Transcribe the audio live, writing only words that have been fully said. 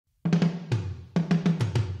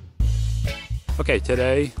Okay,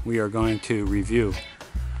 today we are going to review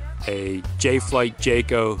a JayFlight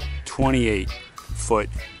Jayco 28-foot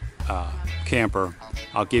camper.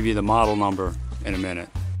 I'll give you the model number in a minute.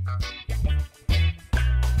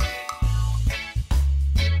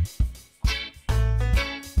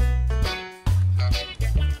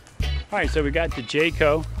 Alright, so we got the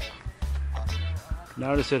Jayco.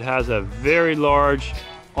 Notice it has a very large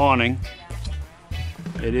awning.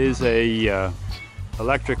 It is a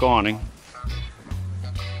electric awning.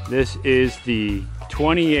 This is the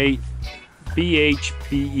 28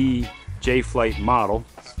 BHBE JayFlight model,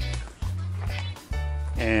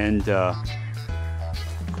 and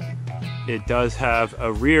it does have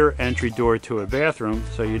a rear entry door to a bathroom,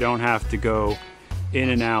 so you don't have to go in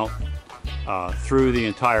and out through the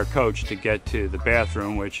entire coach to get to the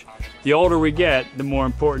bathroom, which the older we get, the more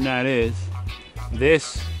important that is.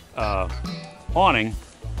 This awning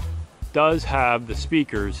does have the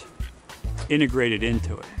speakers integrated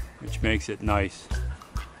into it, which makes it nice.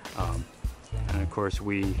 And of course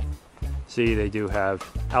we see they do have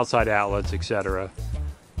outside outlets, etc.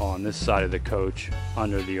 on this side of the coach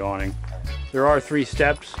under the awning. There are 3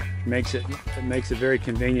 steps. It makes it very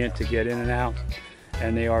convenient to get in and out,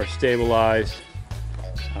 and they are stabilized,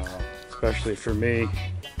 especially for me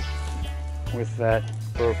with that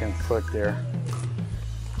broken foot there,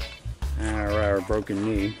 or broken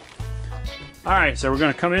knee. Alright, so we're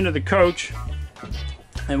going to come into the coach,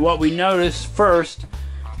 and what we notice first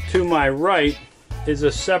to my right is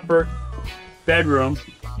a separate bedroom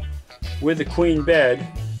with a queen bed,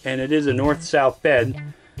 and it is a north-south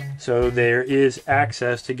bed, so there is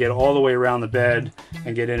access to get all the way around the bed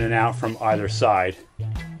and get in and out from either side.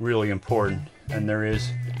 Really important. And there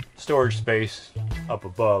is storage space up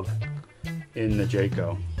above in the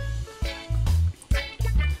Jayco.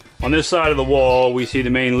 On this side of the wall we see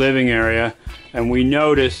the main living area, and we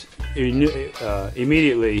notice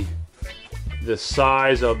immediately the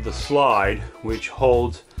size of the slide, which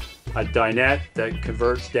holds a dinette that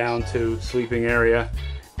converts down to sleeping area,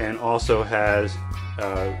 and also has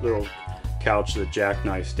a little couch that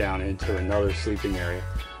jackknifes down into another sleeping area.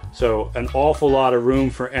 So an awful lot of room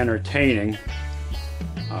for entertaining.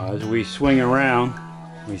 As we swing around,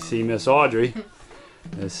 we see Miss Audrey.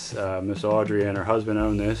 Miss Audrey and her husband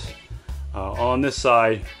own this. On this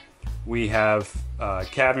side we have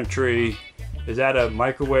cabinetry. Is that a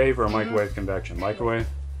microwave or a microwave convection? Microwave.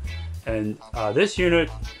 And this unit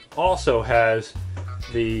also has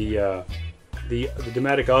the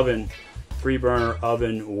Dometic oven, 3-burner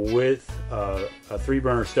oven with a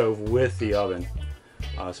 3-burner stove with the oven.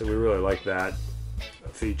 So we really like that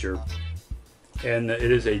feature. And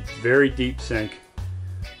it is a very deep sink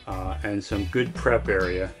and some good prep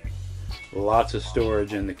area. Lots of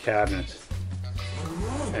storage in the cabinets.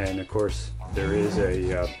 And of course there is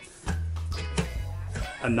a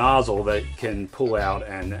nozzle that can pull out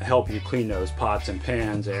and help you clean those pots and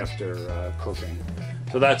pans after cooking.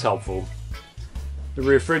 So that's helpful. The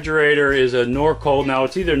refrigerator is a Norcold. Now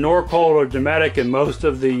it's either Norcold or Dometic in most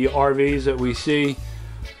of the RVs that we see.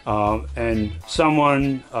 And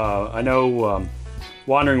someone, I know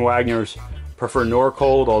Wandering Wagoners prefer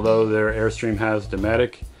Norcold, although their Airstream has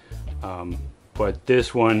Dometic. But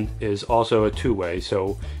this one is also a 2-way,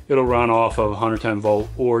 so it'll run off of 110 volt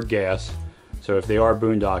or gas. So if they are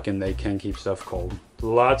boondocking, they can keep stuff cold.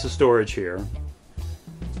 Lots of storage here.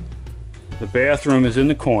 The bathroom is in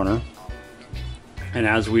the corner, and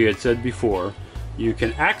as we had said before, you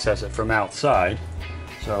can access it from outside.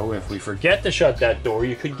 So if we forget to shut that door,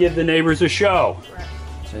 you could give the neighbors a show.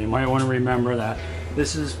 So you might want to remember that.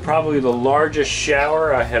 This is probably the largest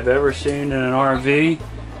shower I have ever seen in an RV.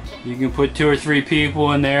 You can put 2 or 3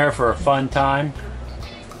 people in there for a fun time.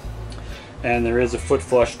 And there is a foot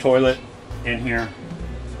flush toilet in here.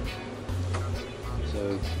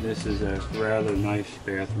 So this is a rather nice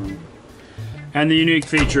bathroom. And the unique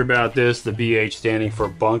feature about this, the BH standing for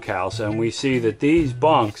bunkhouse, and we see that these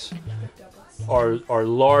bunks are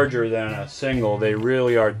larger than a single. They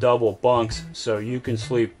really are double bunks, so you can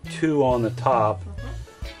sleep 2 on the top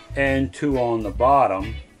and 2 on the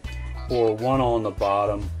bottom, or 1 on the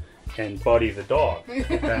bottom and Buddy the dog,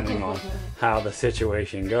 depending on how the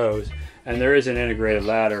situation goes. And there is an integrated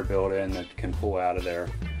ladder built in that can pull out of there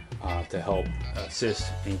to help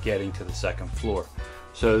assist in getting to the 2nd floor.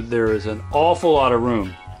 So there is an awful lot of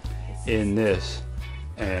room in this.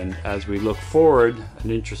 And as we look forward, an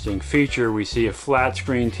interesting feature, we see a flat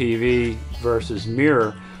screen TV versus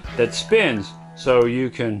mirror that spins, so you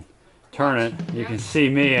can turn it. You can see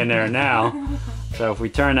me in there now. So if we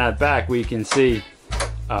turn that back, we can see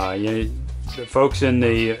the folks in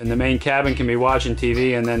the main cabin can be watching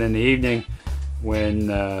TV, and then in the evening when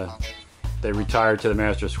they retire to the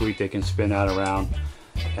master suite, they can spin that around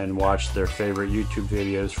and watch their favorite YouTube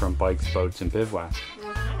videos from bikes, boats, and bivouac.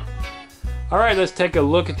 All right, let's take a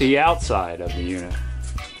look at the outside of the unit.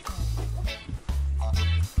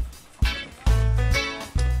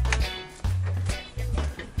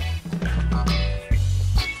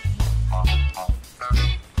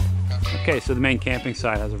 Okay, so the main camping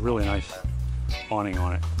side has a really nice awning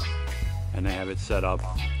on it, and they have it set up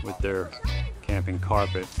with their camping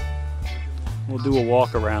carpet. We'll do a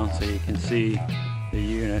walk around so you can see the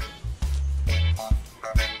unit.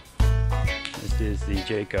 This is the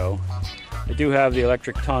Jayco. They do have the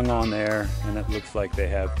electric tongue on there, and it looks like they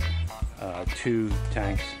have 2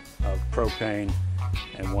 tanks of propane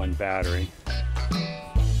and 1 battery.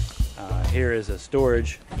 Here is a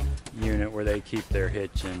storage unit where they keep their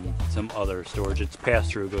hitch and some other storage. It's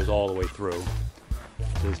pass-through, goes all the way through.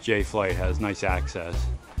 This JayFlight has nice access.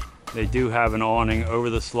 They do have an awning over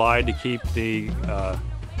the slide to keep the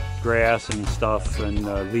grass and stuff and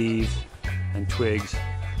leaves and twigs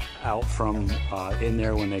out from in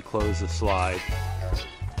there when they close the slide.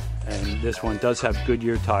 And this one does have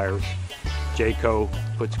Goodyear tires. Jayco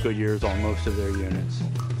puts Goodyears on most of their units.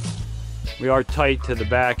 We are tight to the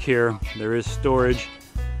back here. There is storage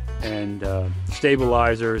and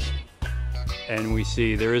stabilizers, and we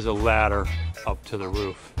see there is a ladder up to the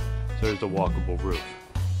roof, so there's a walkable roof.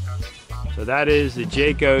 So that is the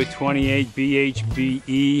Jayco 28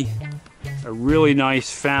 BHBE, a really nice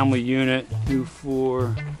family unit. 2,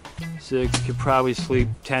 4, 6, could probably sleep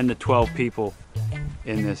 10 to 12 people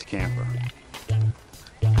in this camper.